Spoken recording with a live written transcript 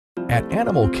At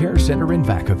Animal Care Center in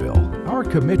Vacaville, our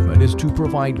commitment is to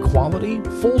provide quality,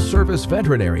 full-service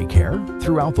veterinary care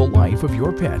throughout the life of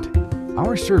your pet.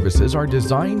 Our services are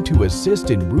designed to assist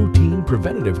in routine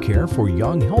preventative care for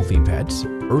young, healthy pets,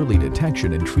 early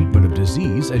detection and treatment of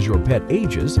disease as your pet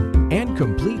ages, and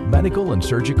complete medical and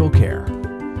surgical care.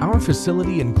 Our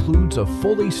facility includes a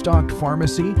fully stocked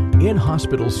pharmacy,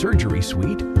 in-hospital surgery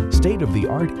suite,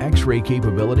 state-of-the-art X-ray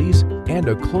capabilities, and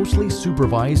a closely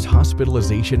supervised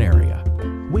hospitalization area.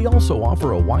 We also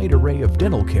offer a wide array of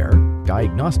dental care,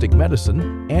 diagnostic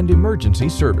medicine, and emergency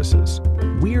services.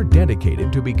 We're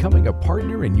dedicated to becoming a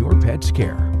partner in your pet's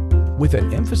care. With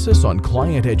an emphasis on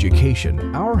client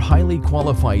education, our highly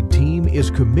qualified team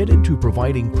is committed to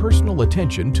providing personal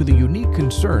attention to the unique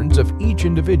concerns of each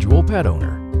individual pet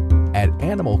owner. At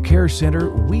Animal Care Center,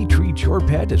 we treat your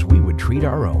pet as we would treat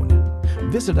our own.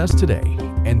 Visit us today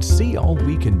and see all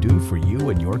we can do for you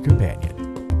and your companion.